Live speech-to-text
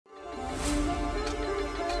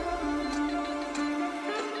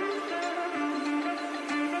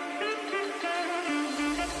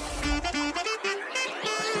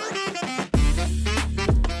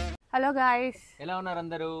Guys, ఎలా ఉన్నారు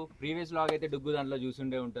అందరూ? ప్రీవియస్ వ్లాగ్ అయితే డుగ్గు దాంట్లో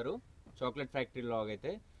చూసుండే ఉంటారు, చాక్లెట్ ఫ్యాక్టరీ వ్లాగ్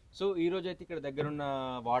అయితే. సో ఈ రోజు అయితే ఇక్కడ దగ్గర ఉన్న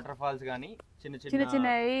వాటర్ ఫాల్స్ కానీ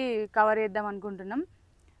చిన్నవి కవర్ చేద్దాం అనుకుంటున్నాం.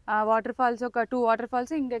 వాటర్ ఫాల్స్ ఒక 2 వాటర్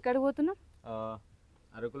ఫాల్స్. ఇంకెక్కడికి పోతున్నాం?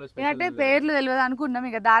 అరకులో అంటే పేర్లు తెలియదు అనుకుంటున్నాం.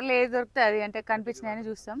 ఇక దారిలో ఏది దొరికితే అది అంటే కనిపించినాయని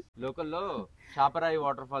చూస్తాం. లోకల్లో చాపరాయి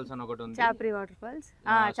వాటర్ ఫాల్స్ అని ఒకటి ఉంది. చాపరి వాటర్ ఫాల్స్,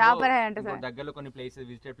 చాపరాయి అంటే దగ్గరలో కొన్ని ప్లేసెస్,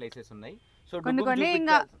 విజిటెడ్ ప్లేసెస్ ఉన్నాయి. సో కొన్ని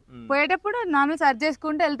ఇంకా పోయేటప్పుడు నార్మల్ సర్చ్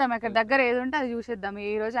చేసుకుంటూ వెళ్తాం. ఇక్కడ దగ్గర ఏది ఉంటే అది చూసేద్దాం.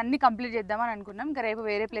 ఈ రోజు అన్ని కంప్లీట్ చేద్దాం అని అనుకున్నాం. ఇంకా రేపు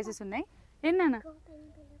వేరే ప్లేసెస్ ఉన్నాయి. ఏందన్నా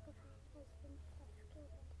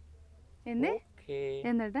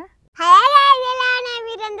ఏందట?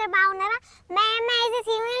 మీరందరూ బాగున్నారా? మేమైతే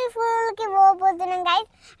స్విమ్మింగ్ పూల్ కి పోతున్నాం గైస్.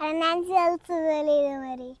 అది నాకు తెలుసు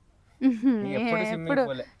మరి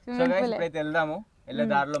ఇప్పుడైతే వెళ్దాము. వెళ్ళే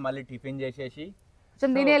దారిలో మళ్ళీ టిఫిన్ చేసేసి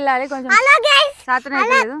తిని వెళ్ళాలి. కొంచెం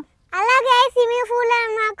అలాగే స్విమ్మింగ్ పూల్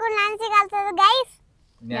మాకు లంచ్ కలుతుంది గైస్.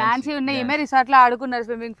 న్యాన్సీ ఉన్నాయి. ఈమె రిసార్ట్ లో ఆడుకున్నారు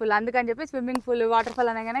స్విమ్మింగ్ పూల్. అందుకని చెప్పి స్విమ్మింగ్ పూల్ వాటర్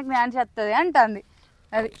ఫాల్ అనగానే న్యాన్సీ వస్తుంది అంటుంది.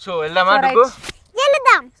 అది సో వెళ్దామా?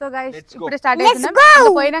 సో గైస్ ఇప్పుడు స్టార్ట్ అవుతున్నాం.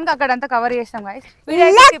 పోయినాక అక్కడ అంతా కవర్ చేస్తాం గైస్. వీడియో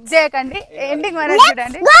స్కిప్ చేయకండి, ఎండింగ్ వరకు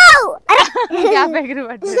చూడండి.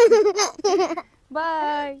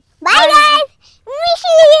 Bye bye guys, miss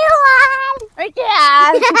you all.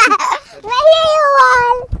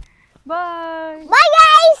 Bye bye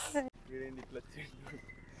guys.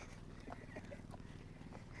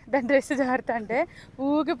 దాని డ్రెస్ జాగ్రత్త అంటే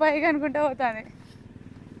ఊకి పైగా అనుకుంటా పోతాను.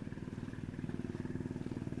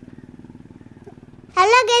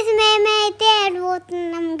 హలో గైస్, మేమైతే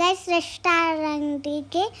పోతున్నాం గైస్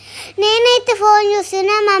రెస్టారెంట్కి. నేనైతే ఫోన్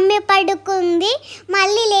చూస్తున్నా, మమ్మీ పడుకుంది,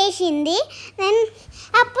 మళ్ళీ లేచింది.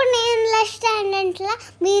 అప్పుడు నేను రెస్టారెంట్లో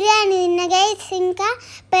బిర్యానీ తిన్నా గైస్. ఇంకా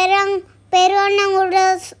పెరుగన్నం కూడా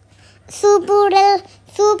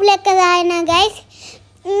సూప్ లెక్క తాగిన గైస్.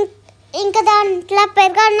 ఇంకా దాంట్లో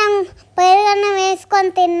పెరుగన్నం వేసుకొని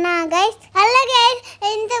తిన్నా గైస్. అలాగే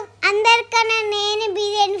అందరికన్నా నేను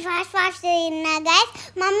బిర్యానీ ఫాస్ట్ తిన్నా గైస్.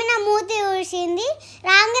 మమ్మీ నా మూతి ఊడిసింది.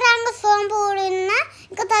 రాంగు సోంపు ఊడినా.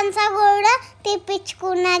 ఇంకా థమ్సప్ కూడా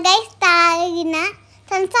తెప్పించుకున్నా గైస్. తాగిన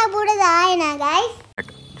థమ్సప్ కూడా తాగిన గైస్.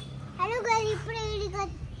 హలో గైస్, ఇప్పుడు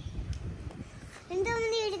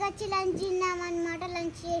ఎంతోమంది వీడికి వచ్చి లంచ్ తిన్నామన్నమాట.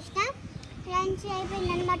 లంచ్ చేసినా, లంచ్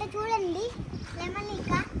అయిపోయింది అనమాట. చూడండి,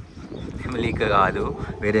 లీక్ కాదు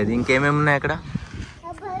వేరేది. ఇంకేమేమి ఉన్నాయి అక్కడ?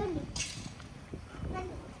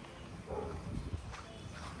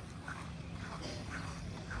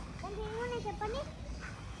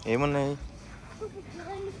 ఏమున్నాయి?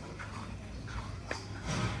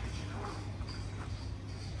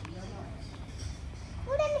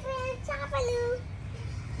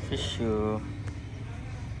 ఫిష్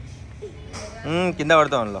కింద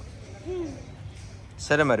పడతాం అందులో.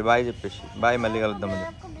 సరే మరి బాయ్ చెప్పేసి బాయ్, మళ్ళీ కలుద్దాం.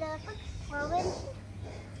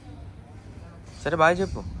 సరే బాయ్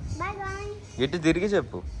చెప్పు, ఇటు తిరిగి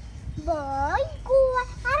చెప్పు.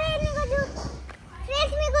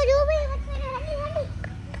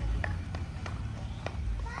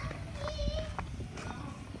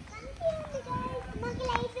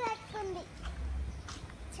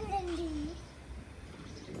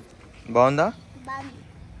 బాగుందా?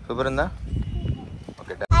 సూపర్ ఉందా?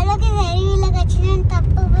 ఓకే. అలాగే వీళ్ళకి వచ్చిన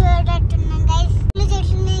తప్పు పోయేటట్టున్నాం గైస్.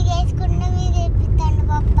 చెట్లు వేసుకుంటే మీరు చెప్పిస్తాను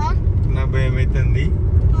పాప. నా భయం అవుతుంది.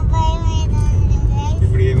 భయం అవుతుంది గైస్.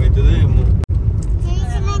 ఇప్పుడు ఏమవుతుందో ఏమో.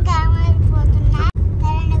 గ్రామానికి పోతున్నా,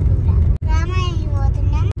 గ్రామానికి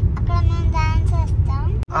పోతున్నాం. అక్కడ మేము డాన్స్ చేస్తాం.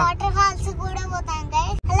 వాటర్ ఫాల్స్ కూడా పోతాం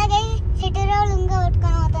గైస్. అలాగే చెట్టు రోడ్లు ఇంకా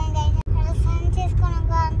పట్టుకొని పోతాం గైస్. అక్కడ స్నానం చేసుకొని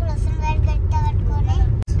ఒక అంకుల్ వస్తుంది గైస్, గట్ట పట్టుకొని.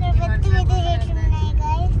 ఇక్కడ పెద్ద చెట్లు ఉన్నాయి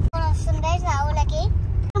గైస్. వస్తుంది గైస్ ఆవులకి.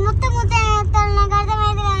 మొత్తం నాకు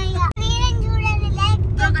అర్థమైంది కదా. చూడండి, లైక్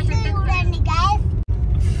చూడండి గైస్.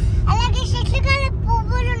 అలాగే చెట్లు కాడ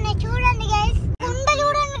పువ్వులు ఉన్నాయి చూడండి గైస్. కొండ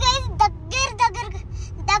చూడండి గైస్, దగ్గర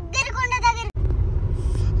కొండ దగ్గర.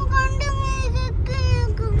 కొండ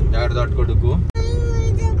తట్టుకోడుకు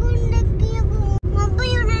మబ్బు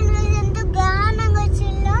చూడండి గైస్, ఎంత గానంగా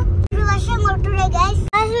వచ్చిందో. ఇప్పుడు వర్షం కొట్టుడే గైస్.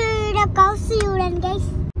 కౌస్ చూడండి గైస్.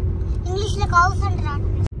 ఇంగ్లీష్ లో కౌస్ అంటారు.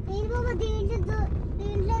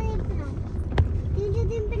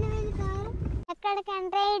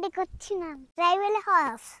 ఎక్కడికంటే ఇక్కడికి వచ్చినాం. రైల్వే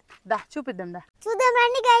హౌస్ దా చూపిద్దాం, దా చూద్దాం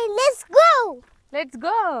రండి గైస్. Let's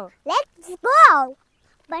go.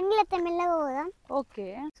 బండిలో మెల్లగా పోదాం. ఓకే.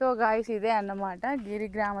 సో గాయస్, ఇదే అన్నమాట గిరి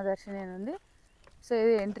గ్రామ దర్శనం ఉంది. సో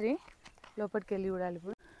ఇది ఎంట్రీ, లోపలికి వెళ్ళి చూడాలి.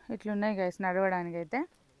 ఇప్పుడు ఇట్లున్నాయి గైస్ నడవడానికి అయితే.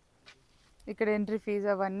 ఇక్కడ ఎంట్రీ ఫీజు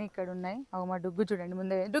అవన్నీ ఇక్కడ ఉన్నాయి. అవి మా డుగ్గు చూడండి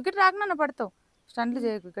ముందే. డుగ్గు రాకనన్నా పడతావు, స్టంట్లు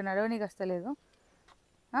చేయకు. ఇక్కడ నడవనీకి వస్తలేదు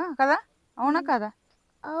కదా? అవునా కదా?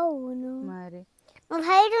 అవును. మరి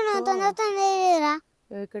హైట్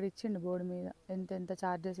ఇక్కడ ఇచ్చిండు బోర్డు మీద ఎంత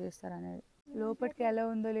చార్జెస్ చేస్తారు అనేది. లోపలికి ఎలా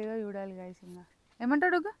ఉందో లేదో చూడాలి గైస్. ఇంకా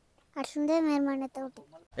ఏమంటాడు అట్లుందే మేమన్నతోటి.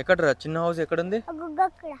 ఎక్కడరా చిన్న హౌస్ ఎక్కడుంది?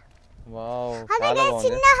 అక్కడ వావ్ అదే చాలా బాగుంది.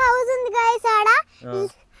 చిన్న హౌస్ ఉంది గైస్ ఆడ.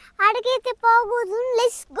 ఆడకైతే పోగొదు.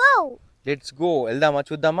 లెట్స్ గో వెళ్దామా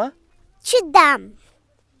చూద్దాం.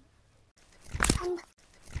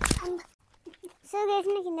 సో గైస్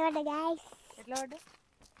ని కింద పడ్డా గైస్. ఎట్లా పడ్డా?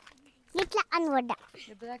 ఇట్లా అని పడ్డా.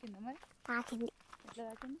 దెబ్బ తాకిందా మరి? తాకింది. ఎట్లా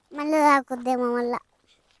తాకింది? మళ్ళీ తాకుద్దేమో మళ్ళా.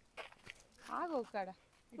 ఆగు ఒక్కడ.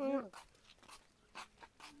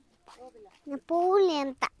 పూలు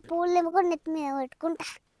ఏమో నెత్తి మీద పెట్టుకుంటా.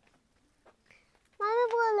 మమ్మీ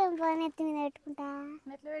పూలు ఏమో నెత్తి మీద పెట్టుకుంటా.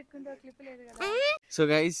 ఎట్లా పెట్టుకుంటా? క్లిప్ లేదు కదా. సో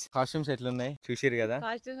గైస్ కాస్ట్యూమ్స్ ఎట్లున్నాయి చూసిరు కదా?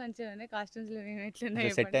 కాస్ట్యూమ్స్ మంచిగా ఉన్నాయి. కాస్ట్యూమ్స్ లో మేము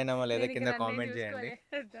ఎట్లున్నాయి సెట్ అయినామా లేదా కింద కామెంట్ చేయండి.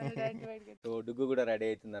 సో డుగ్గు కూడా రెడీ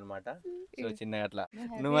అవుతుంది అనమాట. సో చిన్నగా అట్లా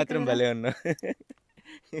నువ్వు మాత్రం భలే ఉన్నావు.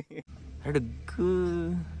 డుగ్గు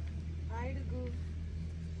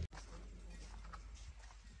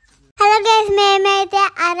హలో గైస్, మేమైతే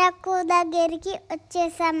అరకు దగ్గరికి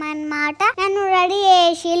వచ్చేసామన్నమాట. నన్ను రెడీ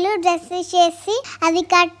చేసిళ్ళు, డ్రెస్ చేసి అది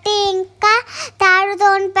కట్టి ఇంకా తాడుతో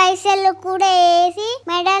పైసలు కూడా వేసి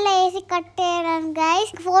మెడలో వేసి కట్టేయడం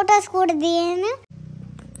గైస్. ఫొటోస్ కూడా దిగాను.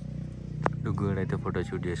 డుగ్గు కూడా అయితే ఫోటో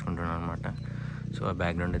షూట్ చేసుకుంటున్నాను అనమాట. సో ఆ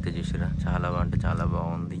బ్యాక్గ్రౌండ్ అయితే చూసిరా చాలా బాగుంటే చాలా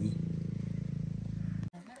బాగుంది.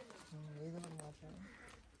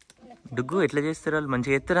 డుగ్గు ఎట్లా చేస్తారు వాళ్ళు?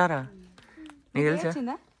 మంచిగా ఎత్తురారా? నీకు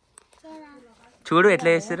తెలుసా? చూడు ఎట్లా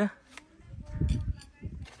చేస్తారా?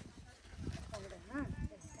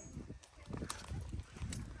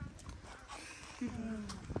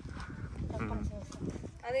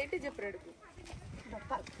 అదేంటి చెప్పాడు?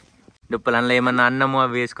 డుప్పలు అందులో ఏమన్నా అన్నము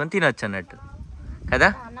అవి వేసుకొని తినొచ్చు అన్నట్టు కదా?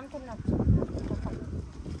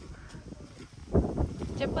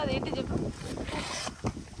 చెప్పు అదేంటి చెప్పు.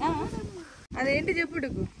 అదేంటి చెప్పు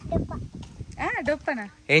డుగ్గు. డొప్పనా?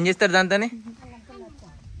 ఏం చేస్తారు దాంతోనే?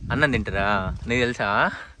 అన్నం తింటారా? నీకు తెలుసా?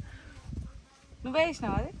 నువ్వే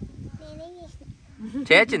చేసినావు అది?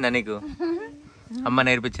 చేయొచ్చిందా నీకు? అమ్మ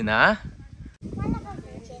నేర్పించిందా?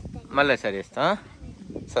 మళ్ళీ సరే చేస్తా.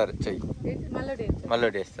 సరే చెయ్యి. మళ్ళీ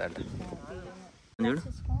చేస్తా చూడు.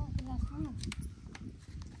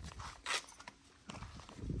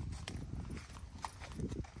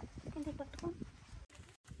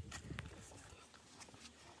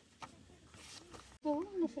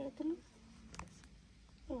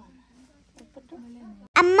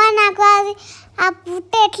 అమ్మ నాకు అది ఆ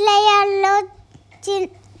పుట్ట ఎట్లా వేయాలో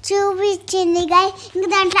చూపించింది గైస్. ఇంక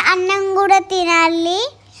దాంట్లో అన్నం కూడా తినాలి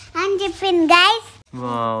అని చెప్పింది guys.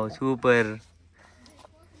 Wow super.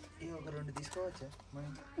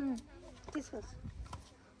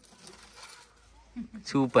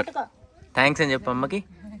 Super. Thanks అని చెప్పు అమ్మకి.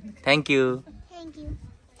 Thank you.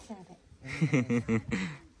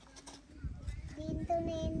 దీంతో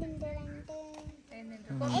ఏం తింటాడంటే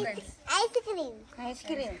ఐస్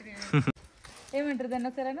క్రీమ్. ఏమంటారు దాన్ని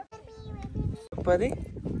ఒకసారి? చెప్పది.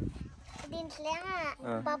 దీంట్లో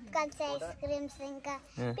పాప్కార్న్స్, ఐస్ క్రీమ్స్ ఇంకా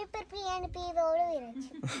pepper P and P road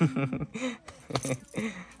వినొచ్చు.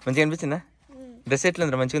 మంచిగా అనిపించిందా? డ్రెస్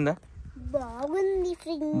ఎట్లుందా? మంచిగా ఉందా? బాగుంది.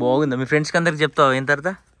 బాగుందా? మీ ఫ్రెండ్స్కి అందరికి చెప్తావా ఏం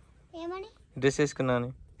తర్వాత ఏమని? డ్రెస్ వేసుకున్నా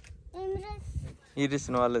అని? ఈ డ్రెస్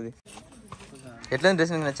వాళ్ళది ఎట్లా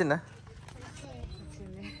డ్రెస్ నీకు నచ్చిందా?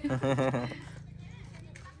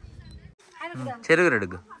 చెరుగు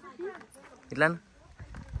అడుగు ఇట్లా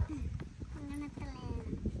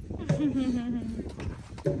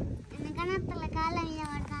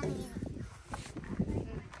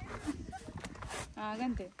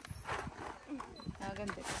ఆగంతే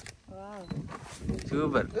ఆగంతే.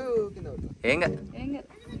 సూపర్. ఏంగా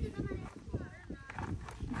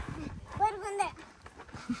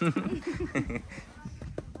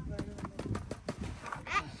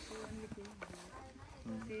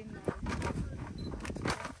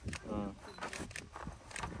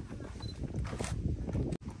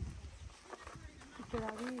ఇక్కడ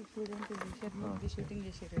అది షూటింగ్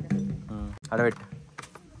చేసారు అడబెట్టు.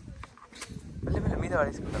 మళ్ళీ మళ్ళీ మీద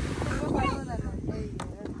పడేసుకుంటాం.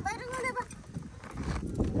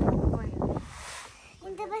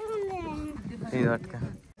 ఇది పట్టుక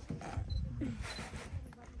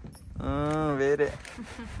వేరే.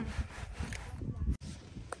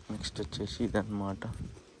 నెక్స్ట్ వచ్చేసి ఇదన్నమాట.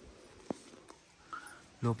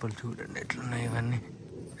 లోపల చూడండి ఎట్లున్నాయి ఇవన్నీ.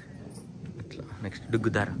 ఇట్లా నెక్స్ట్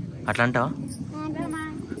డుగ్గుదారా అట్లా అంటావా?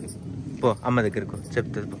 పో అమ్మ దగ్గరకు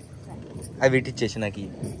చెప్తుంది పో. అవి ఇట్టిచ్చేసి నాకు.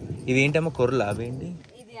 ఇవి ఏంటమ్మా కొర్రలా? అవేంటి?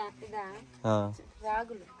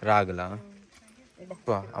 రాగులా?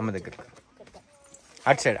 పో అమ్మ దగ్గరకు.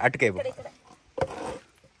 అటు సైడ్ అటుకే పో.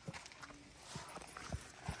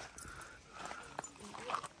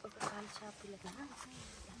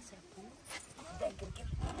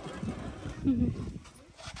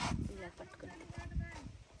 ఇలా పట్టుకుని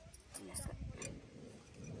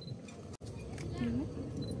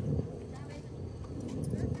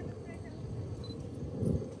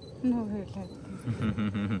నువ్వు ఎట్లా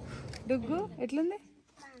డుగ్గు ఎట్లుంది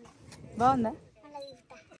బాగుందా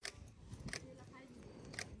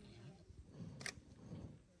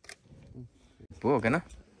ఓకేనా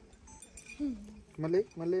మళ్ళీ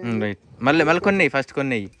మళ్ళీ రైట్ మళ్ళీ మళ్ళీ కొన్ని ఫస్ట్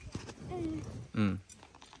కొన్ని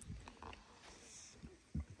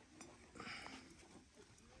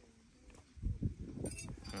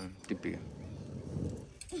తిప్పిగా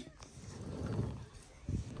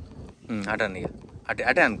అటండి ఇక అటే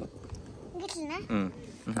అటే అనుకో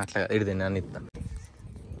అట్లా ఇడితే నేను ఇస్తా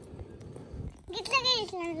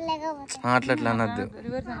అట్లా అట్లా అనద్దు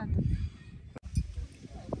రివర్స్ అనద్దు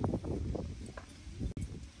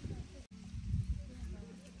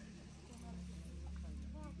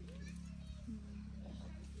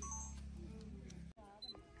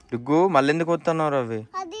డుగ్గు మళ్ళీ ఎందుకు వస్తున్నావు అవి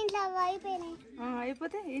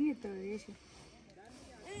అయిపోతే ఏం చెప్తావు చేసి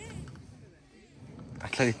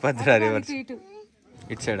అట్లా తిప్పద్దురా రివర్స్ ఇటు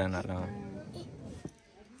ఇటు సైడ్ అన్నారు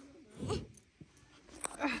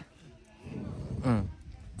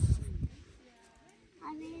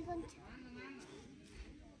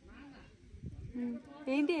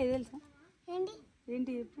ఏంటి అది తెలుసా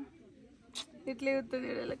ఏంటి చెప్పు ఇట్లే వస్తుంది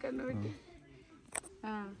ఇలా కన్ను పెట్టి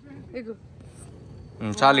ఎగు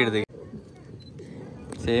చాలు ఇడిది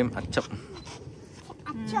సేమ్ అచ్చం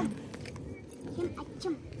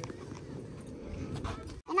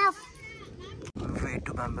way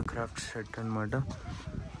to Bombay craft set అనమాట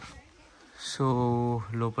సో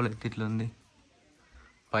లోపల అయితే ఇట్లా ఉంది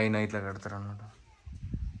పైన ఇట్లా కడతారు అనమాట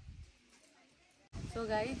సో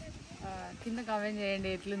గైస్ కింద కామెంట్ చేయండి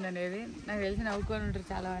ఎట్లుంది అనేది నాకు తెలిసి నవ్వుకొని ఉంటారు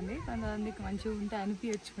చాలా మంది కొంతమందికి మంచిగా ఉంటే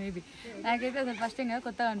అనిపించచ్చు మేబీ నాకైతే అసలు ఫస్ట్ టైం కదా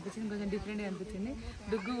కొత్తగా అనిపించింది కొంచెం డిఫరెంట్గా అనిపించింది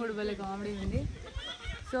డుగ్గు కూడా భలే కామెడీ ఉంది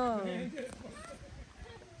సో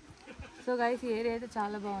గైస్ ఈ ఏరియా అయితే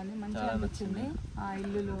చాలా బాగుంది మంచిగా అనిపించింది ఆ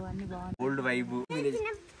ఇల్లులు అన్ని బాగుంది ఓల్డ్ వైబ్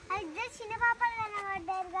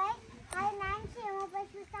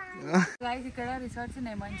గైస్ ఇక్కడ రిసార్ట్స్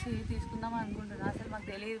ఉన్నాయి మంచి తీసుకుందాం అనుకుంటున్నాను అసలు మాకు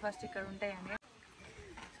తెలియదు ఫస్ట్ ఇక్కడ ఉంటాయని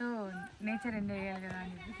సో నేచర్ ఎంజాయ్ చేయాలి కదా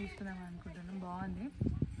అని చెప్పి తీసుకుందాం అనుకుంటున్నాం బాగుంది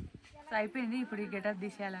సో అయిపోయింది ఇప్పుడు ఈ గెటప్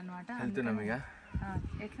తీసేయాలన్నమాట వెళ్తున్నాం ఇక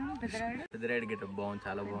ఎట్లా పెద్దరాయుడు గెటప్ బాగుంది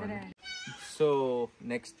చాలా బాగుంది సో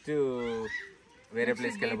నెక్స్ట్ వేరే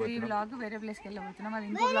ప్లేస్కి వెళ్ళబోతున్నాం బ్లాగ్ వేరే ప్లేస్కి వెళ్ళబోతున్నాం అది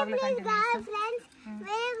ఇంకో బ్లాగ్ లో కంటిన్యూ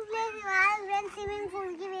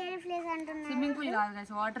స్విమ్మింగ్ పూల్ కాదు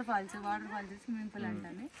guys water falls swimming pool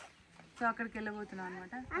అంటుంది సో అక్కడికి వెళ్ళబోతున్నాం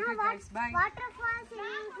అనమాట okay guys bye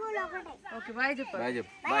okay bye చెప్పు బాయ్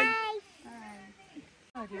చెప్పు బాయ్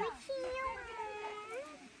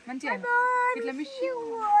మంచిగా ఇట్లా మిస్ యూ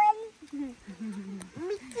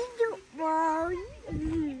బాయ్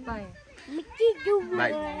బాయ్